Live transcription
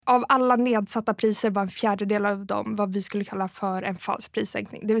av alla nedsatta priser var en fjärdedel av dem vad vi skulle kalla för en falsk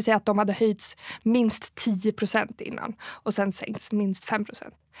prissänkning. Det vill säga att de hade höjts minst 10% innan och sen sänkts minst 5%.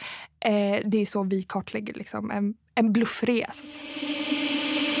 Det är så vi kartlägger liksom en bluffresa.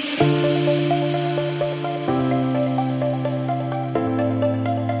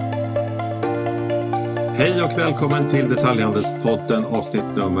 Hej och välkommen till Detaljhandelspodden avsnitt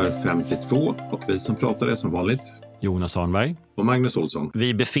nummer 52. Och vi som pratar är som vanligt Jonas Arnberg och Magnus Olsson.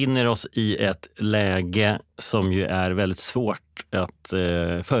 Vi befinner oss i ett läge som ju är väldigt svårt att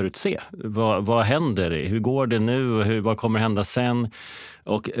förutse. Vad händer? Hur går det nu? Vad kommer hända sen?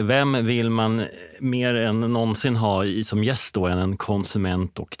 Och vem vill man mer än någonsin ha som gäst då än en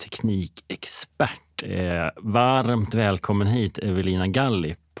konsument- och teknikexpert? Varmt välkommen hit Evelina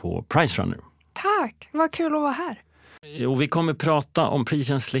Galli på Pricerunner. Tack, vad kul att vara här. Och vi kommer prata om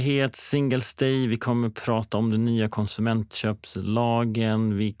priskänslighet, Singles Day, vi kommer prata om den nya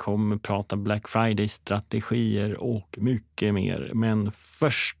konsumentköpslagen, vi kommer prata Black Friday-strategier och mycket mer. Men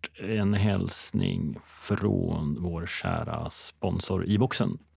först en hälsning från vår kära sponsor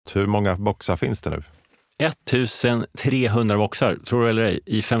iBoxen. Hur många boxar finns det nu? 1300 boxar, tror du eller ej,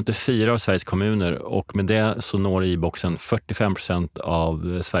 i 54 av Sveriges kommuner, och med det så når iBoxen 45%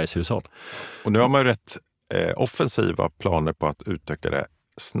 av Sveriges hushåll. Och nu har man ju rätt offensiva planer på att utöka det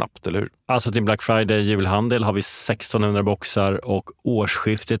snabbt, eller hur? Alltså till Black Friday julhandel har vi 1600 boxar och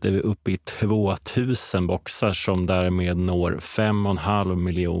årsskiftet är vi uppe i 2000 boxar som därmed når 5,5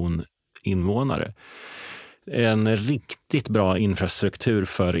 miljon invånare. En riktigt bra infrastruktur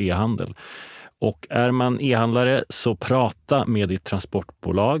för e-handel. Och är man e-handlare så prata med ditt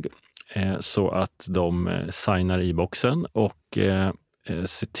transportbolag så att de signar iBoxen och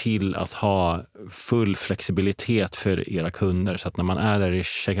se till att ha full flexibilitet för era kunder så att när man är där i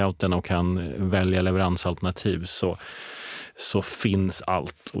checkouten och kan välja leveransalternativ så finns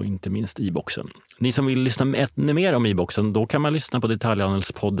allt, och inte minst iBoxen. Ni som vill lyssna ännu mer om iBoxen, då kan man lyssna på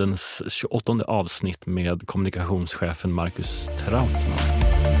Detaljhandelspoddens 28:e avsnitt med kommunikationschefen Marcus Trautman.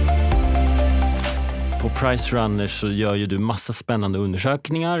 På Pricerunner så gör ju du massa spännande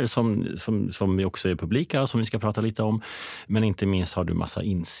undersökningar som vi också är publika och som vi ska prata lite om. Men inte minst har du massa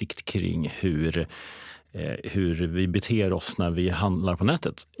insikt kring hur vi beter oss när vi handlar på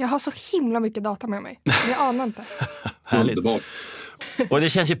nätet. Jag har så himla mycket data med mig. Jag anar inte. Härligt. Och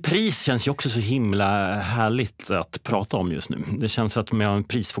det pris känns ju också så himla härligt att prata om just nu. Det känns att man har en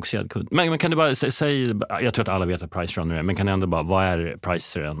prisfokuserad kund. Men kan du bara säga, jag tror att alla vet vad Pricerunner är, men kan du ändå bara, vad är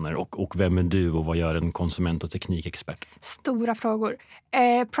Pricerunner och vem är du och vad gör en konsument- och teknikexpert? Stora frågor.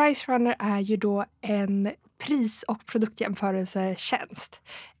 Pricerunner är ju då en pris- och produktjämförelsetjänst.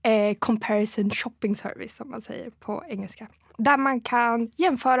 Comparison shopping service som man säger på engelska. Där man kan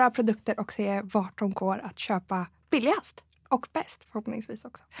jämföra produkter och se vart de går att köpa billigast. Och bäst förhoppningsvis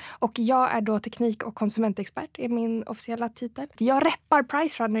också. Och jag är då teknik- och konsumentexpert är min officiella titel. Jag reppar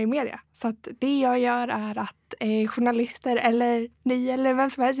Pricerunner i media. Så att det jag gör är att journalister eller ni eller vem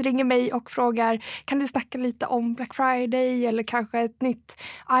som helst ringer mig och frågar, kan du snacka lite om Black Friday eller kanske ett nytt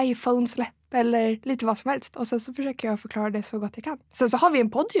iPhone-släpp eller lite vad som helst. Och sen så försöker jag förklara det så gott jag kan. Sen så har vi en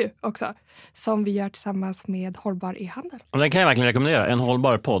podd ju också som vi gör tillsammans med Hållbar e-handel. Och den kan jag verkligen rekommendera. En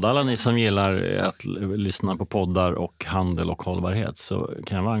hållbar podd. Alla ni som gillar att lyssna på poddar och handel och hållbarhet så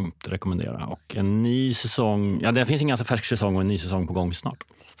kan jag varmt rekommendera. Och en ny säsong, ja det finns en ganska färsk säsong och en ny säsong på gång snart.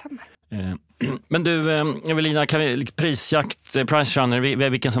 Det stämmer. Men du Evelina, prisjakt, Pricerunner,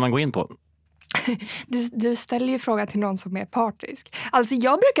 vilken ska man gå in på? Du ställer ju frågan till någon som är partisk. Alltså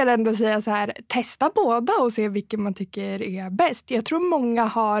jag brukar ändå säga så här, testa båda och se vilken man tycker är bäst. Jag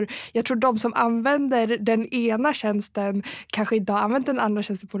tror de som använder den ena tjänsten kanske inte har använt den andra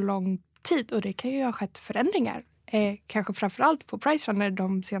tjänsten på lång tid. Och det kan ju ha skett förändringar. Kanske framförallt på Pricerunner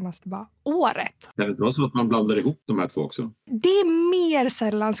de senaste året. Kan det inte vara så att man blandar ihop de här två också? Det är mer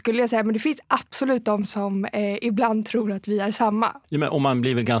sällan skulle jag säga, men det finns absolut de som ibland tror att vi är samma. Ja, men om man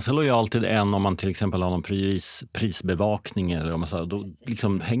blir väl ganska lojal till en, om man till exempel har någon prisbevakning eller om man så, då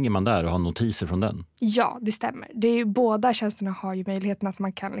liksom hänger man där och har notiser från den. Ja, det stämmer. Det är ju, båda tjänsterna har ju möjligheten att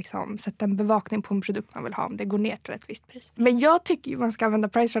man kan liksom sätta en bevakning på en produkt man vill ha om det går ner till ett visst pris. Men jag tycker ju man ska använda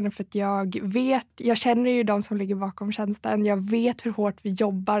Pricerunner för att jag känner ju de som ligger bakom tjänsten. Jag vet hur hårt vi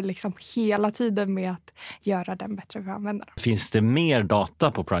jobbar liksom hela tiden med att göra den bättre för användarna. Finns det mer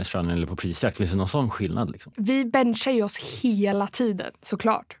data på Pricerunner eller på prisjakt? Finns det någon sån skillnad? Liksom? Vi benchar ju oss hela tiden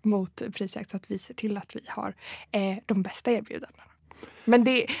såklart mot prisjakt så att vi ser till att vi har de bästa erbjudandena. Men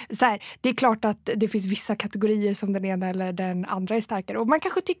det är klart att det finns vissa kategorier som den ena eller den andra är starkare. Och man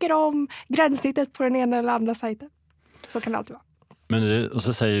kanske tycker om gränssnittet på den ena eller andra sajten. Så kan det alltid vara. Men och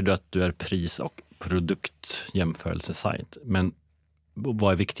så säger du att du är pris- och produktjämförelsesajt. Men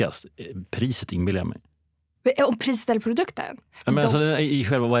vad är viktigast? Priset inbillar jag mig. Om priset eller produkten? Men alltså, i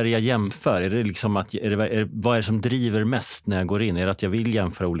själva, vad är det jag jämför? Är det liksom att, vad är det som driver mest när jag går in? Är det att jag vill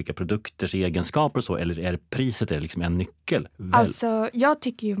jämföra olika produkters egenskaper och så? Eller är det priset liksom en nyckel? Alltså, jag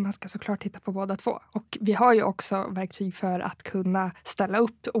tycker ju man ska såklart titta på båda två. Och vi har ju också verktyg för att kunna ställa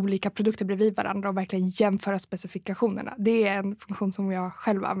upp olika produkter bredvid varandra och verkligen jämföra specifikationerna. Det är en funktion som jag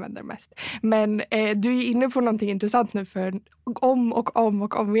själv använder mest. Men du är inne på någonting intressant nu, för om och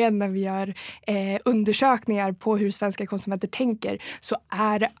om igen när vi gör undersökningar på hur svenska konsumenter tänker, så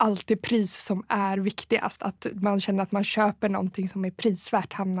är det alltid pris som är viktigast. Att man känner att man köper någonting som är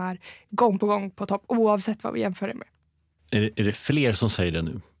prisvärt hamnar gång på gång på topp, oavsett vad vi jämför det med. Är det fler som säger det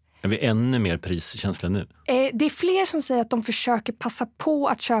nu? Är vi ännu mer priskänsliga nu? Det är fler som säger att de försöker passa på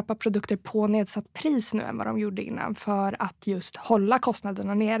att köpa produkter på nedsatt pris nu än vad de gjorde innan, för att just hålla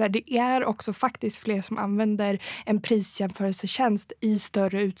kostnaderna nere. Det är också faktiskt fler som använder en prisjämförelsetjänst i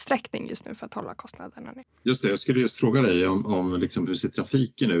större utsträckning just nu för att hålla kostnaderna nere. Just det, jag skulle just fråga dig om liksom, hur ser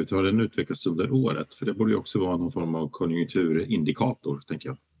trafiken ut? Har den utvecklats under året? För det borde ju också vara någon form av konjunkturindikator, tänker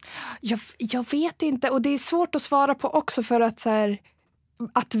jag. Jag vet inte, och det är svårt att svara på också, för att så här,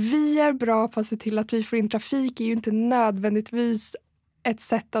 att vi är bra på att se till att vi får in trafik är ju inte nödvändigtvis ett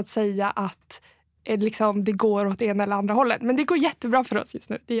sätt att säga att liksom, det går åt ena eller andra hållet. Men det går jättebra för oss just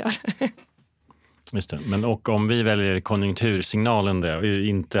nu, det gör det. Just det. Men och om vi väljer konjunktursignalen där, och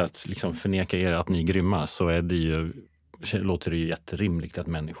inte att liksom förneka er att ni är grymma, så är det ju, låter det ju jätterimligt att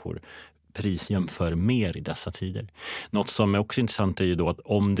människor prisjämför mer i dessa tider. Något som är också intressant är ju då att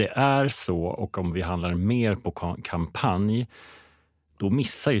om det är så, och om vi handlar mer på kampanj, då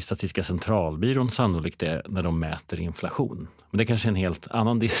missar ju Statistiska centralbyrån sannolikt det när de mäter inflation. Men det är kanske en helt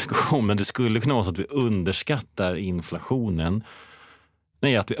annan diskussion, men det skulle kunna vara så att vi underskattar inflationen.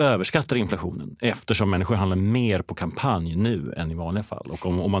 Nej, att vi överskattar inflationen, eftersom människor handlar mer på kampanj nu än i vanliga fall. Och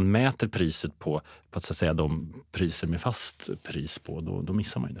om man mäter priset på att, så att säga, de priser med fast pris på, då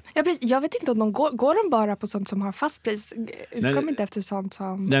missar man ju det. Ja, precis. Jag vet inte om de går de bara på sånt som har fast pris. Utkom inte efter sånt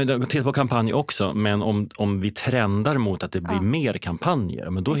som... Nej, de tittar på kampanj också, men om vi trendar mot att det blir mer kampanjer,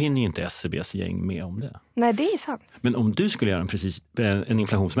 men då hinner ju inte SCBs gäng med om det. Nej, det är sant. Men om du skulle göra en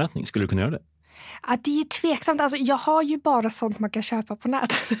inflationsmätning, skulle du kunna göra det? Ja, det är ju tveksamt. Alltså, jag har ju bara sånt man kan köpa på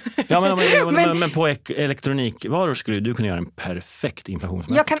nätet. Ja, men på elektronikvaror skulle du kunna göra en perfekt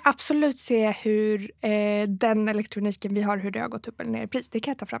inflationsmätning. Jag kan absolut se hur den elektroniken vi har, hur det har gått upp eller ner i pris. Det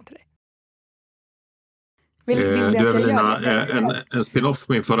kan jag ta fram till dig. Du Evelina, en spin-off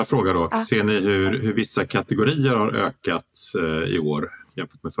på min förra fråga då. Ja. Ser ni hur vissa kategorier har ökat i år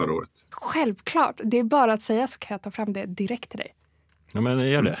jämfört med förra året? Självklart. Det är bara att säga, så kan jag ta fram det direkt till dig. Ja, men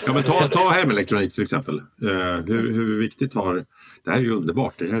gör det. Ja, men ta hemelektronik till exempel. Hur viktigt har... Det här är ju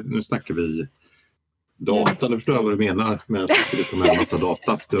underbart. Nu snackar vi data. Nu förstår jag vad du menar med att det skulle komma en massa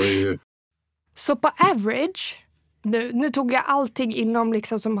data. Så på average... Nu tog jag allting inom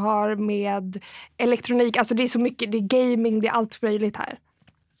liksom som har med elektronik. Alltså det är så mycket, det är gaming, det är allt möjligt här.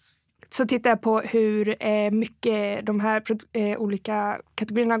 Så tittar jag på hur mycket de här olika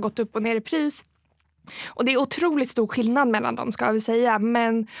kategorierna har gått upp och ner i pris. Och det är otroligt stor skillnad mellan dem, ska vi säga.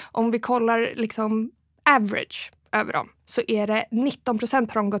 Men om vi kollar liksom average över dem, så är det 19%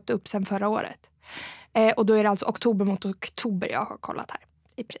 har de gått upp sedan förra året. Och då är det alltså oktober mot oktober jag har kollat här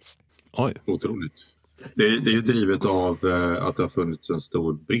i pris. Oj. Otroligt. Det är ju drivet av att det har funnits en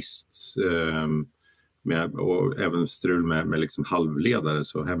stor brist och även strul med liksom halvledare.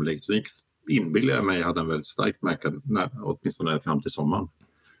 Så hemelektronik inbillar jag mig hade en väldigt starkt märke, åtminstone fram till sommaren.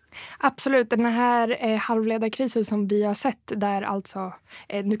 Absolut, den här halvledarkrisen som vi har sett, där alltså,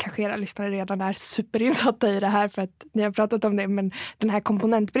 nu kanske era lyssnare redan är superinsatta i det här för att ni har pratat om det, men den här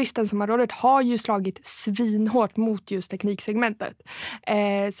komponentbristen som har rått har ju slagit svinhårt mot just tekniksegmentet.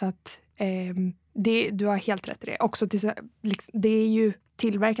 Så att du har helt rätt i det. Också det är ju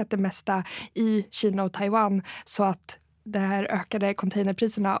tillverkat det mesta i Kina och Taiwan, så att det här ökade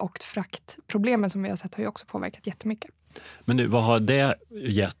containerpriserna och fraktproblemen som vi har sett har ju också påverkat jättemycket. Men nu, vad har det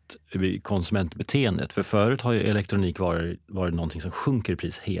gett i konsumentbeteendet? För förut har ju elektronikvaror varit någonting som sjunker i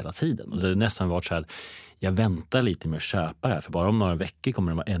pris hela tiden. Och det har nästan varit så här, jag väntar lite med att köpa det här, för bara om några veckor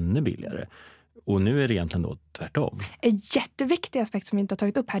kommer det vara ännu billigare. Och nu är det egentligen då tvärtom. En jätteviktig aspekt som vi inte har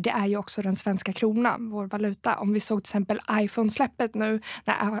tagit upp här, det är ju också den svenska kronan, vår valuta. Om vi såg till exempel iPhone-släppet nu,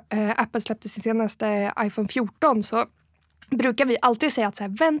 när Apple släppte sin senaste iPhone 14, så brukar vi alltid säga att så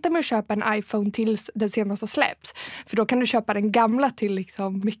här, vänta med att köpa en iPhone tills den senaste släpps. För då kan du köpa den gamla till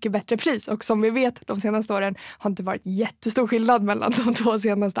liksom mycket bättre pris. Och som vi vet, de senaste åren har inte varit jättestor skillnad mellan de 2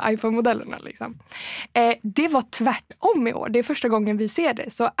 senaste iPhone-modellerna. Liksom. Det var tvärtom i år. Det är första gången vi ser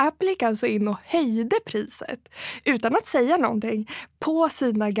det. Så Apple gick alltså in och höjde priset utan att säga någonting på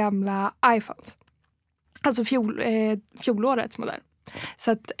sina gamla iPhones. Alltså fjolårets modell.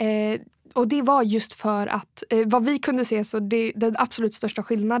 Så att... Och det var just för att, vad vi kunde se så den absolut största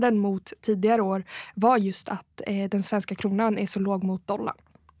skillnaden mot tidigare år var just att den svenska kronan är så låg mot dollarn.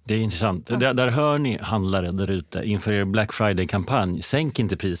 Det är intressant. Där hör ni handlare där ute inför er Black Friday-kampanj. Sänk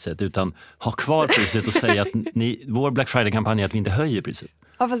inte priset utan ha kvar priset och säg att vår Black Friday-kampanj är att vi inte höjer priset.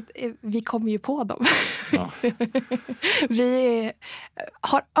 Ja, fast vi kommer ju på dem. Ja. Vi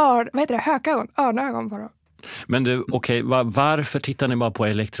har örnögon på dem. Men du, okej, varför tittar ni bara på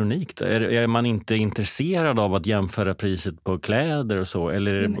elektronik då? Är man inte intresserad av att jämföra priset på kläder och så?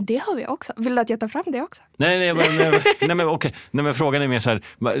 Eller... Ja, men det har vi också. Vill du att jag tar fram det också? Nej, men okej. Nej, men frågan är mer så här,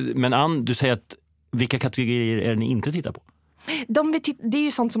 men du säger att vilka kategorier är det ni inte tittar på? Det är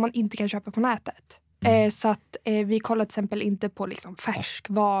ju sånt som man inte kan köpa på nätet. Så att vi kollar till exempel inte på liksom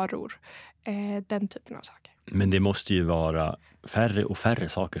färskvaror, den typen av saker. Men det måste ju vara färre och färre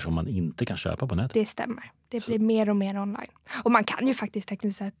saker som man inte kan köpa på nätet. Det stämmer. Det blir mer och mer online. Och man kan ju faktiskt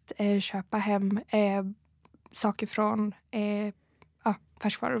tekniskt sett köpa hem saker från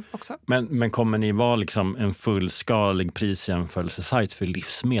färskvaror också. Men kommer ni vara liksom en fullskalig prisjämförelsesajt för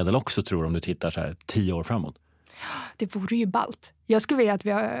livsmedel också, tror du, om du tittar så här 10 år framåt? Det vore ju ballt. Jag skulle vilja att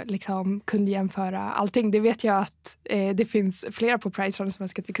vi liksom kunde jämföra allting. Det vet jag att det finns flera på Pricerunner som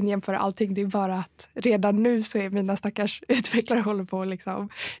önskar att vi kunde jämföra allting. Det är bara att redan nu så är mina stackars utvecklare håller på och liksom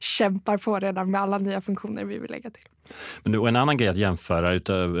kämpar på redan med alla nya funktioner vi vill lägga till. Men en annan grej att jämföra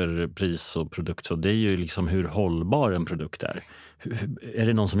utöver pris och produkt, så det är ju liksom hur hållbar en produkt är. Är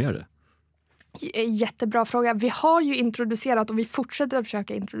det någon som gör det? Jättebra fråga. Vi har ju introducerat och vi fortsätter att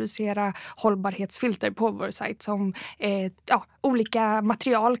försöka introducera hållbarhetsfilter på vår sajt som olika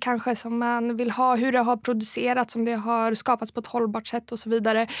material kanske som man vill ha, hur det har producerats, om det har skapats på ett hållbart sätt och så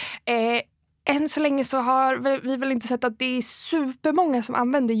vidare. Än så länge så har vi väl inte sett att det är supermånga som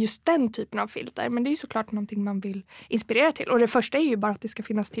använder just den typen av filter, men det är ju såklart någonting man vill inspirera till. Och det första är ju bara att det ska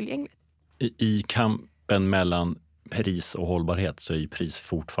finnas tillgängligt. I kampen mellan pris och hållbarhet så är ju pris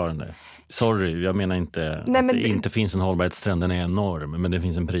fortfarande... Sorry, jag menar inte att det inte finns en hållbarhetstrend, den är enorm, men det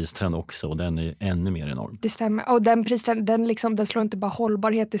finns en pristrend också och den är ännu mer enorm. Det stämmer, och den pristrenden den slår inte bara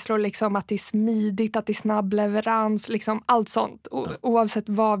hållbarhet, det slår liksom att det är smidigt, att det är snabb leverans, liksom allt sånt. Oavsett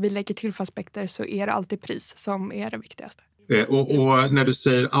vad vi lägger till för aspekter så är det alltid pris som är det viktigaste. Och när du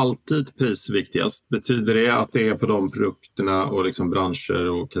säger alltid pris viktigast, betyder det att det är på de produkterna och liksom branscher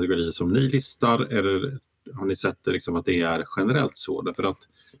och kategorier som ni listar, eller har ni sett det liksom att det är generellt så? Därför att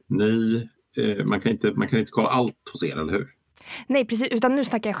man kan inte kolla allt hos er, eller hur? Nej, precis. Utan nu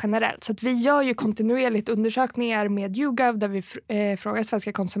snackar jag generellt. Så att vi gör ju kontinuerligt undersökningar med YouGov där vi frågar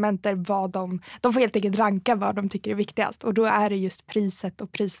svenska konsumenter vad de får helt enkelt ranka vad de tycker är viktigast. Och då är det just priset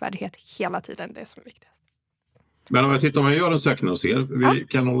och prisvärdighet hela tiden det som är viktigast. Men om man gör en sökning hos er, vi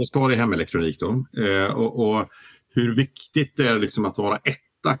kan hålla oss kvar i hemelektronik då. Och hur viktigt är det liksom att vara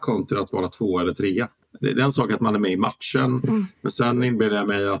etta kontra att vara 2 eller 3? Det är en sak att man är med i matchen, men sen inbillar jag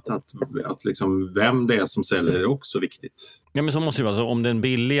mig att liksom vem det är som säljer är också viktigt. Ja, men så måste det vara. Så om den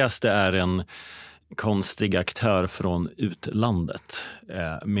billigaste är en konstig aktör från utlandet,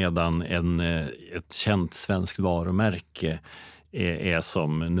 medan ett känt svenskt varumärke är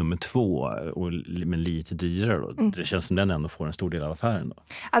som nummer 2 och men lite dyrare då. Det känns som den ändå får en stor del av affären då.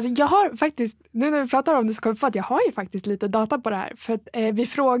 Alltså jag har faktiskt, nu när vi pratar om det så kommer jag på att jag har ju faktiskt lite data på det här. För att vi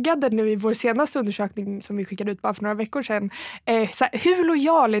frågade nu i vår senaste undersökning som vi skickade ut bara för några veckor sedan. Hur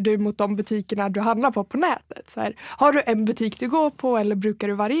lojal är du mot de butikerna du handlar på nätet? Så här, har du en butik du går på eller brukar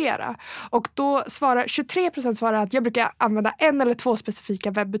du variera? Och då svarar 23% svarar att jag brukar använda 1 eller 2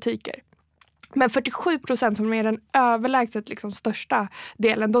 specifika webbutiker. Men 47% som är den överlägset liksom största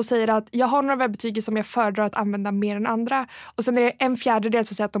delen, då säger att jag har några webbutiker som jag föredrar att använda mer än andra. Och sen är det 1/4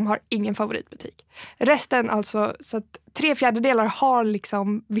 som säger att de har ingen favoritbutik. Resten alltså, så att 3/4 har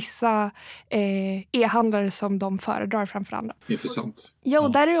liksom vissa e-handlare som de föredrar framför andra. Intressant. Ja,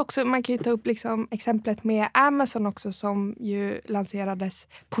 och där är också, man kan ju ta upp liksom exemplet med Amazon också som ju lanserades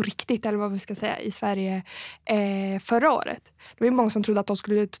på riktigt, eller vad vi ska säga, i Sverige förra året. Det var många som trodde att de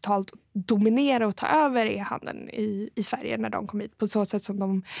skulle totalt dominera och ta över e-handeln i Sverige när de kom hit. På så sätt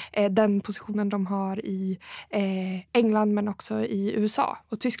som den positionen de har i England men också i USA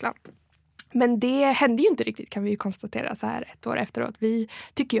och Tyskland. Men det hände ju inte riktigt, kan vi ju konstatera så här 1 år efteråt. Vi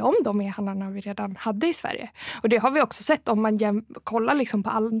tycker ju om de e-handlarna vi redan hade i Sverige. Och det har vi också sett om man kollar liksom på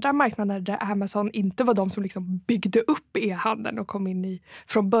andra marknader där Amazon inte var de som liksom byggde upp e-handeln och kom in i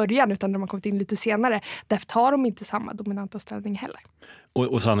från början, utan de har kommit in lite senare. Därför har de inte samma dominanta ställning heller.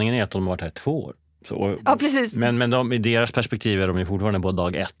 Och sanningen är att de har varit här 2 år. Ja, precis. Men i deras perspektiv är de ju fortfarande på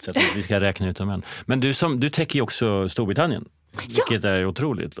dag 1, så att vi ska räkna ut dem. Men du täcker ju också Storbritannien. Vilket är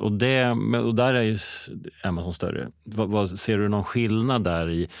otroligt. Och där är ju Amazon större. Vad ser du någon skillnad där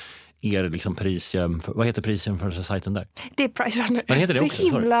i er liksom vad heter prisjämförelsesajten där? Det är PriceRunner. Vad heter det också?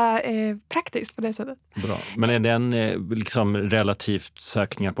 Så himla praktiskt på det sättet. Bra. Men är den liksom relativt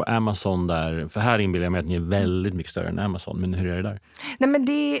sökningar på Amazon där? För här inbillar jag mig att ni är väldigt mycket större än Amazon. Men hur är det där? Nej, men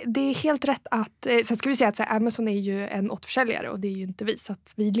det är helt rätt att... Sen ska vi säga att Amazon är ju en återförsäljare och det är ju inte vi. Så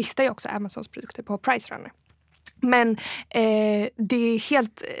att vi listar ju också Amazons produkter på PriceRunner. Men det är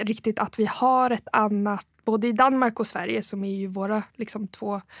helt riktigt att vi har ett annat, både i Danmark och Sverige som är ju våra liksom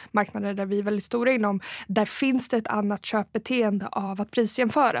 2 marknader där vi är väldigt stora inom, där finns det ett annat köpbeteende av att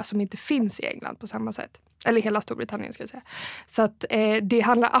prisjämföra som inte finns i England på samma sätt. Eller hela Storbritannien ska jag säga. Så att det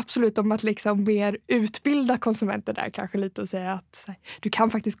handlar absolut om att liksom mer utbilda konsumenter där kanske lite och säga att här, du kan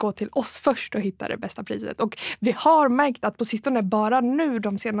faktiskt gå till oss först och hitta det bästa priset. Och vi har märkt att på sistone, bara nu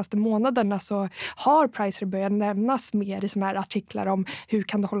de senaste månaderna, så har priser börjat nämnas mer i såna här artiklar om hur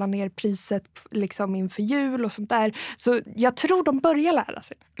kan du hålla ner priset liksom inför jul och sånt där. Så jag tror de börjar lära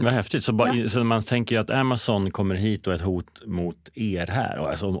sig. Vad häftigt. Så man tänker ju att Amazon kommer hit och ett hot mot er här.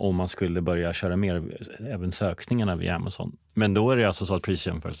 Alltså om man skulle börja köra mer även sökningarna via Amazon. Men då är det alltså så att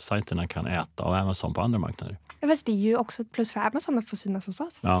prisjämförelsesajterna kan äta av Amazon på andra marknader. Ja, fast det är ju också ett plus för Amazon att få synas hos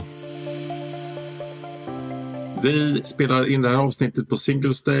oss. Ja. Vi spelar in det här avsnittet på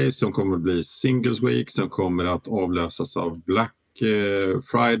Singles Day som kommer att bli Singles Week som kommer att avlösas av Black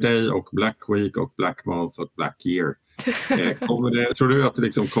Friday och Black Week och Black Month och Black Year. Tror du att det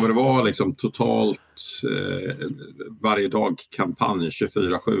liksom, kommer det vara liksom totalt varje dag kampanj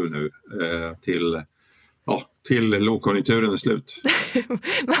 24/7 nu till lågkonjunkturen är slut?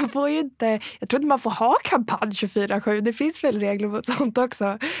 Man får ju inte, jag tror inte man får ha kampanj 24/7. Det finns väl regler mot sånt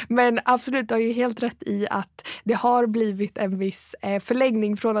också. Men absolut, du har ju helt rätt i att det har blivit en viss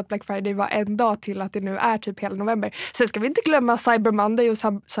förlängning från att Black Friday var en dag till att det nu är typ hela november. Sen ska vi inte glömma Cyber Monday och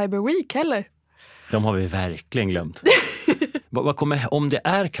Cyber Week heller. De har vi verkligen glömt. Vad kommer, om det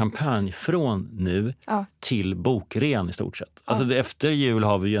är kampanj från nu till bokrean i stort sett? Alltså efter jul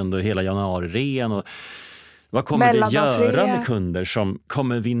har vi ju ändå hela januari-rean och vad kommer det göra med kunder som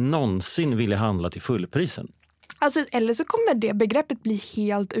kommer vi någonsin vilja handla till fullprisen? Alltså, eller så kommer det begreppet bli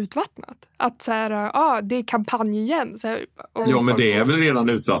helt utvattnat. Att så här, det är kampanj igen. Så här, ja, men det är väl redan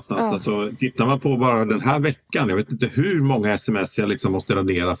utvattnat. Ja. Alltså, tittar man på bara den här veckan, jag vet inte hur många sms jag liksom måste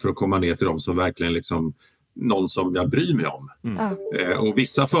radera för att komma ner till dem som verkligen liksom någon som jag bryr mig om. Och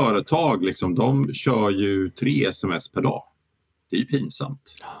vissa företag liksom, de kör ju 3 sms per dag. Det är ju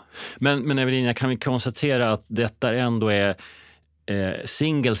pinsamt. Men Evelina, kan vi konstatera att detta ändå är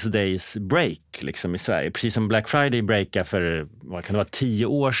Singles Days break liksom i Sverige. Precis som Black Friday breakade för vad kan det vara, 10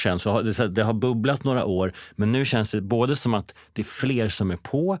 år sedan, så har det har bubblat några år, men nu känns det både som att det är fler som är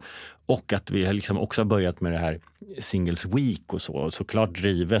på och att vi liksom också har börjat med det här Singles Week och såklart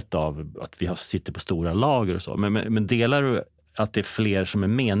drivet av att vi sitter på stora lager och så. Men delar du att det är fler som är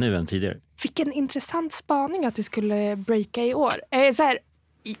med nu än tidigare? Vilken intressant spaning att det skulle breaka i år. Så här,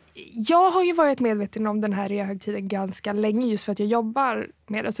 jag har ju varit medveten om den här reahögtiden ganska länge just för att jag jobbar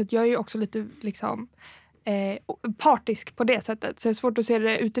med det. Så att jag är ju också lite liksom, partisk på det sättet. Så det är svårt att se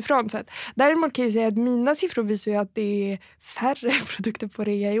det utifrån. Så att, däremot kan jag säga att mina siffror visar ju att det är färre produkter på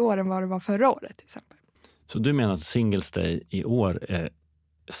rea i år än vad det var förra året till exempel. Så du menar att Singles Day i år är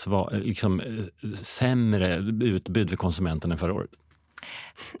sämre utbud för konsumenten än förra året?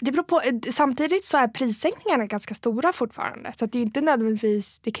 Det beror på, samtidigt så är prissänkningarna ganska stora fortfarande. Så att det är inte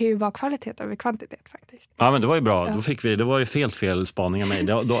nödvändigtvis, det kan ju vara kvalitet över kvantitet faktiskt. Ja, men det var ju bra. Ja. Det var ju fel spaning av mig.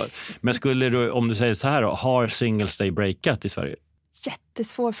 Men skulle du, om du säger så här då, har Singles Day breakat i Sverige?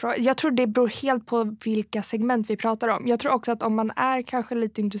 Jättesvår fråga. Jag tror det beror helt på vilka segment vi pratar om. Jag tror också att om man är kanske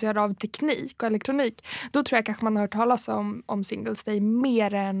lite intresserad av teknik och elektronik, då tror jag kanske man har hört talas om Singles Day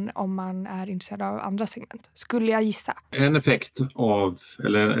mer än om man är intresserad av andra segment. Skulle jag gissa. En effekt av,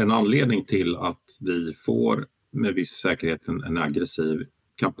 eller en anledning till att vi får med viss säkerhet en aggressiv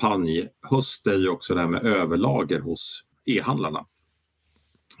kampanjhöst är ju också det här med överlager hos e-handlarna.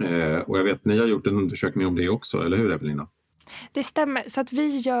 Och jag vet, ni har gjort en undersökning om det också, eller hur Evelina? Det stämmer. Så att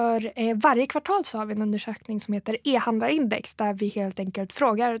vi gör varje kvartal så har vi en undersökning som heter e-handlarindex där vi helt enkelt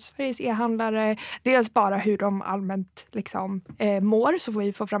frågar Sveriges e-handlare dels bara hur de allmänt liksom, mår, så får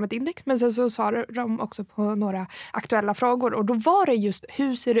vi få fram ett index, men sen så svarar de också på några aktuella frågor, och då var det just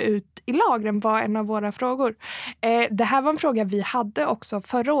hur ser det ut i lagren var en av våra frågor. Det här var en fråga vi hade också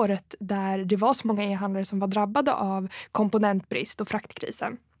förra året där det var så många e-handlare som var drabbade av komponentbrist och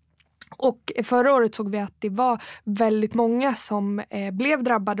fraktkrisen. Och förra året såg vi att det var väldigt många som blev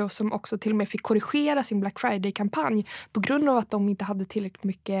drabbade och som också till och med fick korrigera sin Black Friday-kampanj på grund av att de inte hade tillräckligt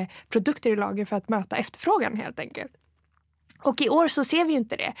mycket produkter i lager för att möta efterfrågan helt enkelt. Och i år så ser vi ju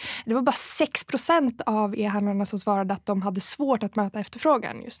inte det. Det var bara 6% av e-handlarna som svarade att de hade svårt att möta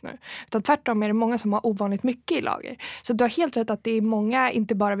efterfrågan just nu. Utan tvärtom är det många som har ovanligt mycket i lager. Så du har helt rätt att det är många,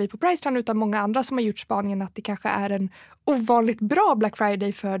 inte bara vi på Pricerun utan många andra som har gjort spaningen att det kanske är en ovanligt bra Black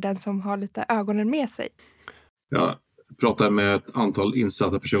Friday för den som har lite ögonen med sig. Jag pratade med ett antal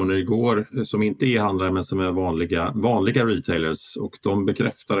insatta personer igår som inte är e-handlare men som är vanliga retailers, och de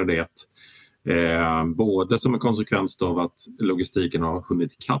bekräftade det. Både som en konsekvens av att logistiken har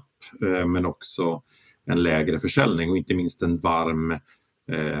hunnit ikapp men också en lägre försäljning och inte minst en varm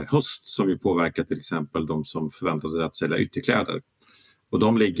höst som ju påverkar till exempel de som förväntar sig att sälja ytterkläder. Och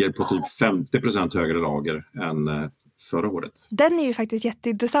de ligger på typ 50% högre lager än förra året. Den är ju faktiskt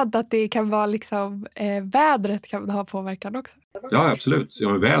jätteintressant att det kan vara liksom vädret kan ha påverkan också. Ja, absolut. Ja,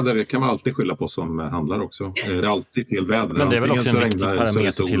 men väder kan man alltid skylla på som handlar också. Det är alltid fel väder. Men det är väl också en viktig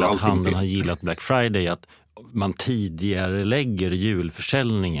parameter till att handeln fel. Har gillat Black Friday, att man tidigare lägger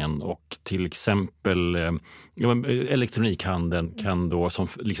julförsäljningen, och till exempel elektronikhandeln kan då som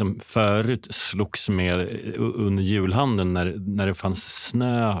liksom förut slogs med under julhandeln när det fanns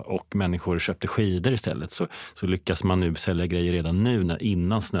snö och människor köpte skidor istället, så lyckas man nu sälja grejer redan nu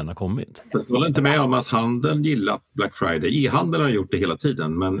innan snön har kommit. Jag håller inte med om att handeln gillat Black Friday. E-handeln har gjort det hela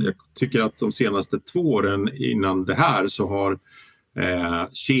tiden, men jag tycker att de senaste 2 åren innan det här så har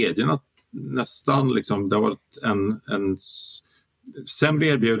kedjorna nästan liksom, det har varit en sämre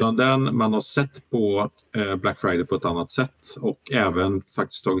erbjudanden, man har sett på Black Friday på ett annat sätt och även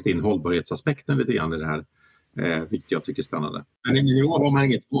faktiskt tagit in hållbarhetsaspekten lite grann i det här, vilket jag tycker är spännande. Men i år har man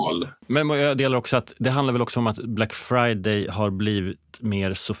inget val. Men jag delar också att det handlar väl också om att Black Friday har blivit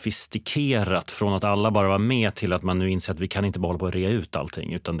mer sofistikerat från att alla bara var med till att man nu inser att vi kan inte bara hålla på att rea ut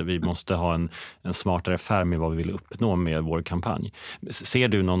allting, utan vi måste ha en smartare affär med vad vi vill uppnå med vår kampanj. Ser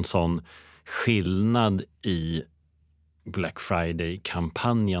du någon sån skillnad i Black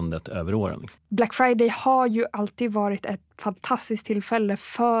Friday-kampanjandet över åren? Black Friday har ju alltid varit ett fantastiskt tillfälle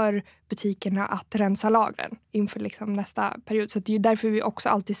för butikerna att rensa lagren inför liksom nästa period. Så det är ju därför vi också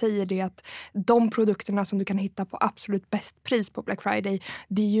alltid säger det, att de produkterna som du kan hitta på absolut bäst pris på Black Friday,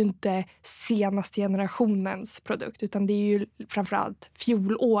 det är ju inte senaste generationens produkt, utan det är ju framförallt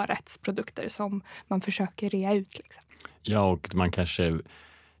fjolårets produkter som man försöker rea ut. Liksom. Ja, och man kanske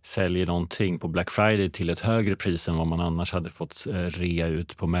säljer någonting på Black Friday till ett högre pris än vad man annars hade fått rea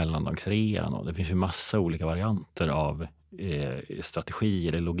ut på mellandagsrean. Och det finns ju massa olika varianter av strategi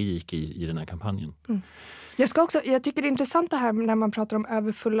eller logik i den här kampanjen. Mm. Jag tycker det är intressant det här när man pratar om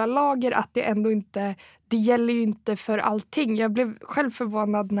överfulla lager, att det ändå inte, det gäller ju inte för allting. Jag blev själv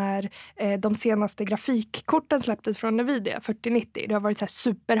förvånad när de senaste grafikkorten släpptes från Nvidia 4090. Det har varit så här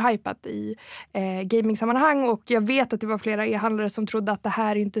superhypat i gaming-sammanhang, och jag vet att det var flera e-handlare som trodde att det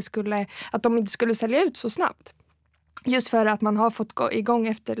här att de inte skulle sälja ut så snabbt. Just för att man har fått gå igång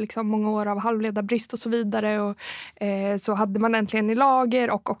efter liksom många år av halvledarbrist och så vidare. Och, så hade man äntligen i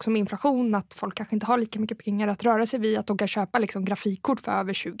lager, och också med inflation att folk kanske inte har lika mycket pengar att röra sig vid, att de kan köpa liksom grafikkort för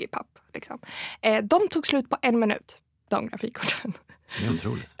över 20 papp. Liksom. De tog slut på 1 minut, de grafikkorten. Det är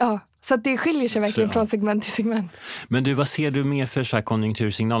otroligt. Ja, så att det skiljer sig verkligen från segment till segment. Men du, vad ser du mer för så här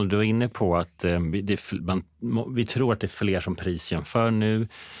konjunktursignaler? Du är inne på att vi tror att det är fler som prisjämför nu.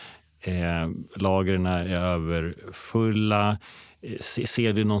 Lagren är överfulla.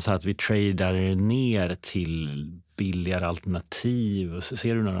 Ser du någon så att vi tradar ner till billigare alternativ?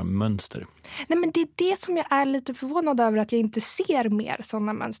 Ser du några mönster? Nej, men det är det som jag är lite förvånad över, att jag inte ser mer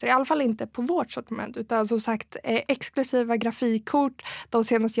sådana mönster. I alla fall inte på vårt sortiment, utan som sagt exklusiva grafikkort, de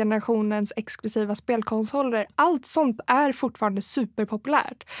senaste generationens exklusiva spelkonsoler. Allt sånt är fortfarande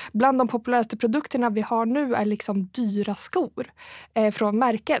superpopulärt. Bland de populäraste produkterna vi har nu är liksom dyra skor från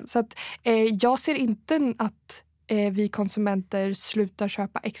märken. Så att jag ser inte att vi konsumenter slutar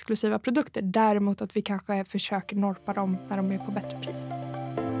köpa exklusiva produkter. Däremot att vi kanske försöker norpa dem när de är på bättre pris.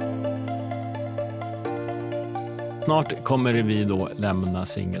 Snart kommer vi då lämna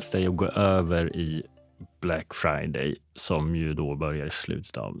Singles Day och gå över i Black Friday som ju då börjar i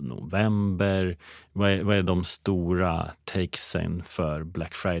slutet av november. Vad är de stora takesen för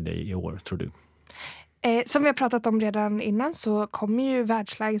Black Friday i år, tror du? Som vi har pratat om redan innan så kommer ju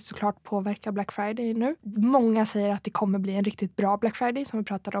världsläget såklart påverka Black Friday nu. Många säger att det kommer bli en riktigt bra Black Friday som vi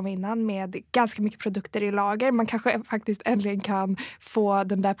pratade om innan med ganska mycket produkter i lager. Man kanske faktiskt äntligen kan få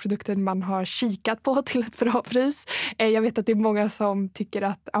den där produkten man har kikat på till ett bra pris. Jag vet att det är många som tycker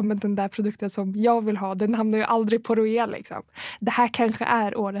att den där produkten som jag vill ha, den hamnar ju aldrig på rea liksom. Det här kanske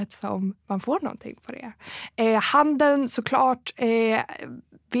är året som man får någonting på det. Handeln såklart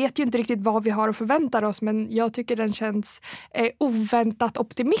vet ju inte riktigt vad vi har att förvänta oss, men jag tycker den känns oväntat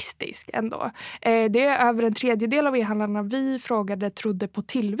optimistisk ändå. Det är över en tredjedel av e-handlarna vi frågade trodde på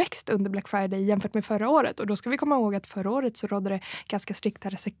tillväxt under Black Friday jämfört med förra året. Och då ska vi komma ihåg att förra året så rådde det ganska strikta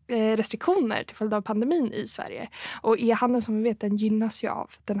restriktioner till följd av pandemin i Sverige. Och e-handeln som vi vet, den gynnas ju av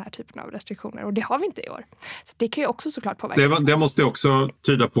den här typen av restriktioner. Och det har vi inte i år. Så det kan ju också såklart påverka. Det måste också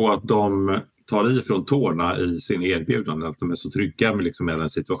tyda på att de tar ifrån tårna i sin erbjudande, att de är så trygga med den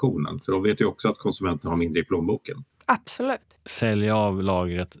situationen. För de vet ju också att konsumenten har mindre i plånboken. Absolut. Sälja av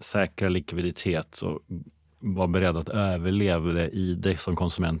lagret, säkra likviditet och vara beredd att överleva det i det som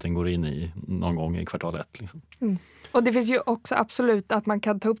konsumenten går in i någon gång i kvartal 1. Liksom. Mm. Och det finns ju också absolut att man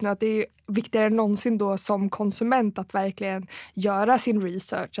kan ta upp nu att det är viktigare än någonsin då som konsument att verkligen göra sin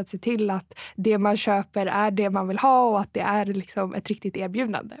research. Att se till att det man köper är det man vill ha och att det är liksom ett riktigt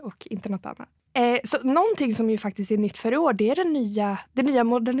erbjudande och inte något annat. Så någonting som ju faktiskt är nytt för i år, det är det nya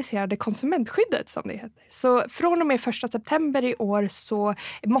moderniserade konsumentskyddet som det heter. Så från och med 1 september i år så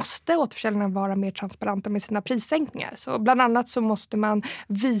måste återförsäljarna vara mer transparenta med sina prissänkningar. Så bland annat så måste man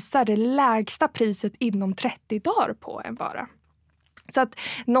visa det lägsta priset inom 30 dagar på en vara. Så att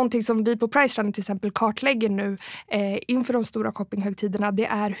någonting som vi på Pricerunner till exempel kartlägger nu inför de stora shoppinghögtiderna, det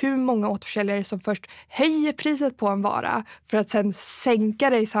är hur många återförsäljare som först höjer priset på en vara för att sen sänka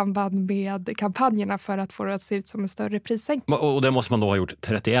det i samband med kampanjerna för att få det att se ut som en större prissänkning. Och det måste man då ha gjort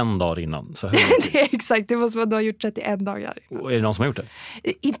 31 dagar innan. Så det är exakt, det måste man då ha gjort 31 dagar innan. Och är det någon som har gjort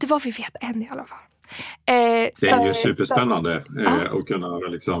det? Inte vad vi vet än i alla fall. Det är ju superspännande att kunna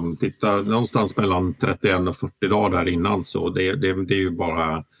titta någonstans mellan 31 och 40 dagar där innan, så det är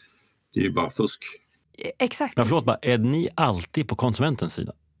ju bara fusk. Exakt. Men förlåt, är ni alltid på konsumentens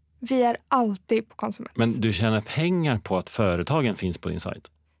sida? Vi är alltid på konsumentens. Men du tjänar pengar på att företagen finns på din sajt?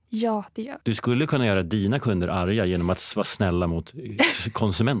 Ja, det gör. Du skulle kunna göra dina kunder arga genom att vara snälla mot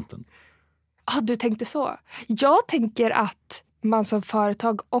konsumenten. Du tänkte så. Jag tänker att man som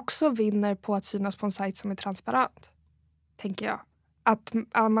företag också vinner på att synas på en sajt som är transparent. Tänker jag. Att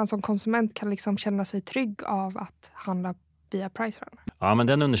man som konsument kan känna sig trygg av att handla via Pricerunner. Ja, men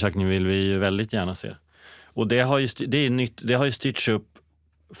den undersökningen vill vi ju väldigt gärna se. Och det har ju styrts upp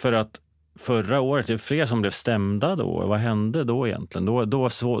för att förra året det är fler som blev stämda då. Vad hände då egentligen?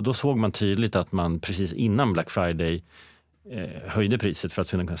 Då såg man tydligt att man precis innan Black Friday höjde priset för att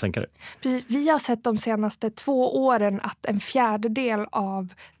kunna sänka det. Precis, vi har sett de senaste 2 åren att en fjärdedel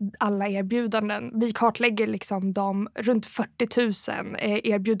av alla erbjudanden, vi kartlägger de runt 40 000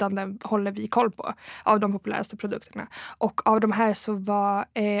 erbjudanden håller vi koll på av de populäraste produkterna. Och av de här så var,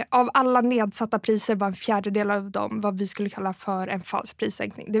 av alla nedsatta priser var en fjärdedel av dem vad vi skulle kalla för en falsk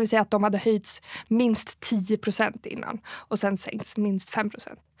prissänkning. Det vill säga att de hade höjts minst 10% innan och sen sänkts minst 5%.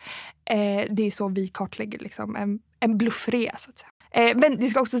 Det är så vi kartlägger en bluffrea så att säga. Men det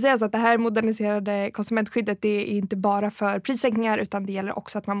ska också sägas att det här moderniserade konsumentskyddet det är inte bara för prissänkningar utan det gäller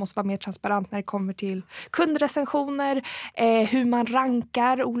också att man måste vara mer transparent när det kommer till kundrecensioner, hur man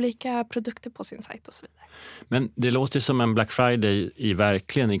rankar olika produkter på sin sajt och så vidare. Men det låter som en Black Friday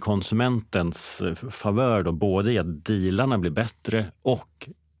verkligen i konsumentens favör då, både i att dealarna blir bättre och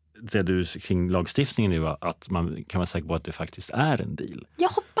det du kring lagstiftningen nu att man kan vara säker på att det faktiskt är en deal. Jag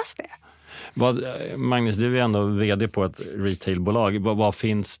hoppas det. Magnus, du är ändå vd på ett retailbolag. Vad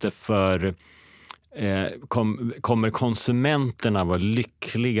finns det för... kommer konsumenterna vara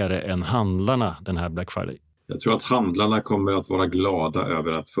lyckligare än handlarna den här Black Friday? Jag tror att handlarna kommer att vara glada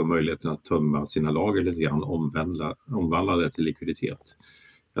över att få möjligheten att tömma sina lager lite grann, omvandla det till likviditet.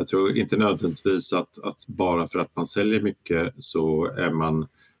 Jag tror inte nödvändigtvis att bara för att man säljer mycket så är man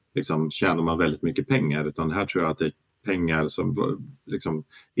tjänar man väldigt mycket pengar, utan här tror jag att det är pengar som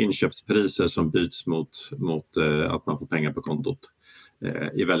inköpspriser som byts mot att man får pengar på kontot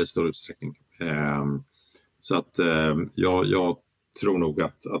i väldigt stor utsträckning. Så att jag tror nog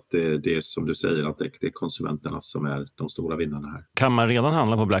att det är som du säger, att det är konsumenterna som är de stora vinnarna här. Kan man redan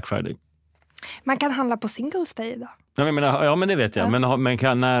handla på Black Friday? Man kan handla på Singles Day idag. Ja, men det vet jag. Men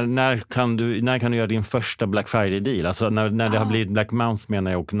när kan du göra din första Black Friday-deal? Alltså när det har blivit Black Month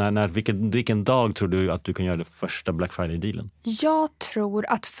menar jag. Och vilken dag tror du att du kan göra den första Black Friday-dealen? Jag tror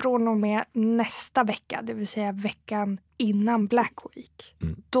att från och med nästa vecka, det vill säga veckan innan Black Week,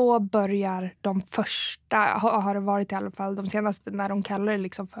 då börjar de första, har det varit i alla fall de senaste, när de kallar det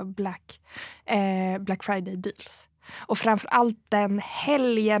liksom för Black Friday-deals. Och framförallt den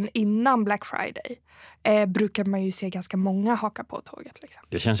helgen innan Black Friday brukar man ju se ganska många haka på tåget. Liksom.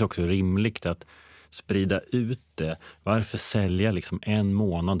 Det känns också rimligt att sprida ut det. Varför sälja liksom en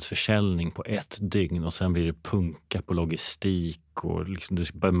månads försäljning på ett dygn och sen blir det punka på logistik och liksom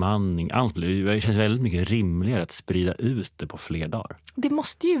bemanning. Allt det känns väldigt mycket rimligare att sprida ut det på fler dagar. Det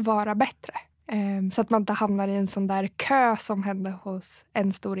måste ju vara bättre. Så att man inte hamnar i en sån där kö som hände hos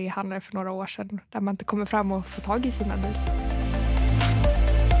en stor e-handlare för några år sedan. Där man inte kommer fram och får tag i sina bil.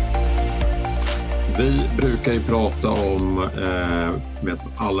 Vi brukar ju prata om med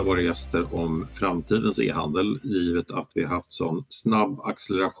alla våra gäster om framtidens e-handel. Givet att vi har haft sån snabb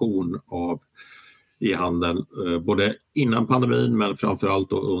acceleration av e-handeln. Både innan pandemin men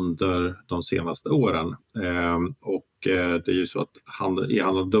framförallt under de senaste åren. Och det är ju så att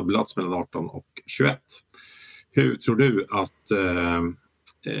e-handeln har dubblats mellan 18 och 21. Hur tror du att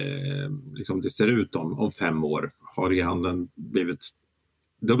liksom det ser ut om 5 år? Har e-handeln blivit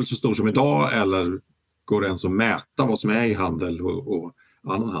dubbelt så stor som idag eller går det ens att mäta vad som är e-handel och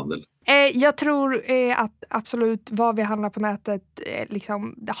annan handel? Jag tror att absolut vad vi handlar på nätet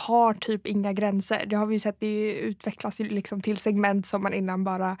liksom, det har typ inga gränser. Det har vi sett, det utvecklas liksom till segment som man innan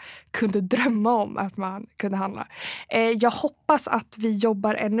bara kunde drömma om att man kunde handla. Jag hoppas att vi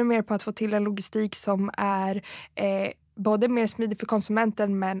jobbar ännu mer på att få till en logistik som är både mer smidig för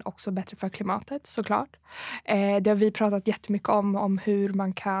konsumenten men också bättre för klimatet såklart. Det har vi pratat jättemycket om hur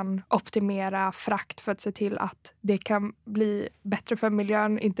man kan optimera frakt för att se till att det kan bli bättre för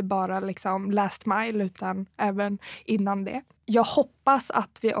miljön, inte bara liksom last mile utan även innan det. Jag hoppas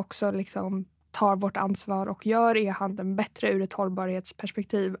att vi också liksom tar vårt ansvar och gör e-handeln bättre ur ett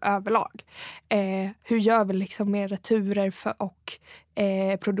hållbarhetsperspektiv överlag. Hur gör vi liksom mer returer och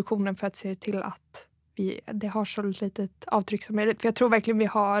produktionen för att se till att det har så litet avtryck som möjligt. För jag tror verkligen vi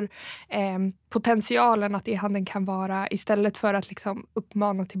har potentialen att e-handeln kan vara, istället för att liksom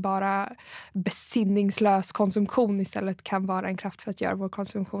uppmana till bara besinningslös konsumtion, istället kan vara en kraft för att göra vår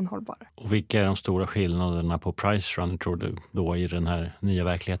konsumtion hållbar. Och vilka är de stora skillnaderna på Price Runner tror du då i den här nya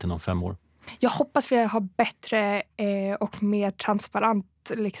verkligheten om 5 år? Jag hoppas vi har bättre och mer transparent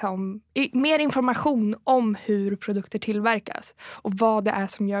liksom, mer information om hur produkter tillverkas och vad det är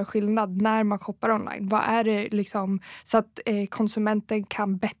som gör skillnad när man shoppar online. Vad är det liksom, så att konsumenten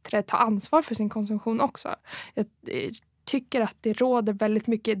kan bättre ta ansvar för sin konsumtion också. Jag tycker att det råder väldigt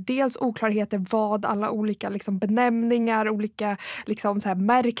mycket dels oklarheter vad alla olika liksom benämningar, olika liksom så här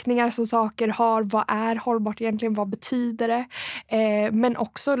märkningar som saker har. Vad är hållbart egentligen? Vad betyder det? Men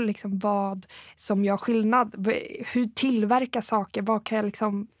också liksom vad som gör skillnad. Hur tillverka saker? Vad kan jag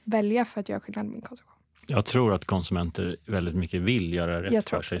liksom välja för att göra skillnad i min konsumtion? Jag tror att konsumenter väldigt mycket vill göra rätt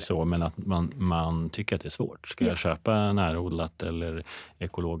för sig så, men att man tycker att det är svårt. Ska jag köpa närodlat eller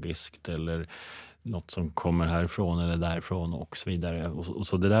ekologiskt eller något som kommer härifrån eller därifrån och så vidare. Och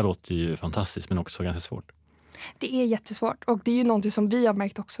så det där låter ju fantastiskt men också ganska svårt. Det är jättesvårt och det är ju någonting som vi har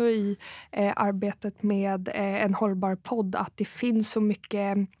märkt också i arbetet med en hållbar podd, att det finns så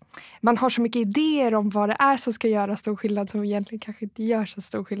mycket, man har så mycket idéer om vad det är som ska göra stor skillnad som egentligen kanske inte gör så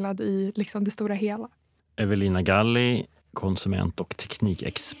stor skillnad i liksom det stora hela. Evelina Galli, konsument- och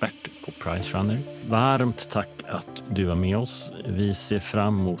teknikexpert på Price Runner. Varmt tack att du var med oss. Vi ser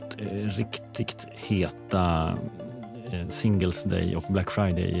fram emot riktigt heta Singles Day och Black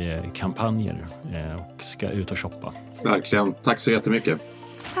Friday-kampanjer och ska ut och shoppa. Verkligen. Tack så jättemycket.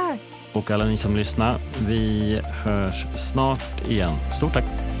 Tack. Och alla ni som lyssnar, vi hörs snart igen. Stort tack.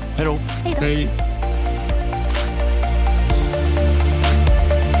 Hej då. Hej då. Hej.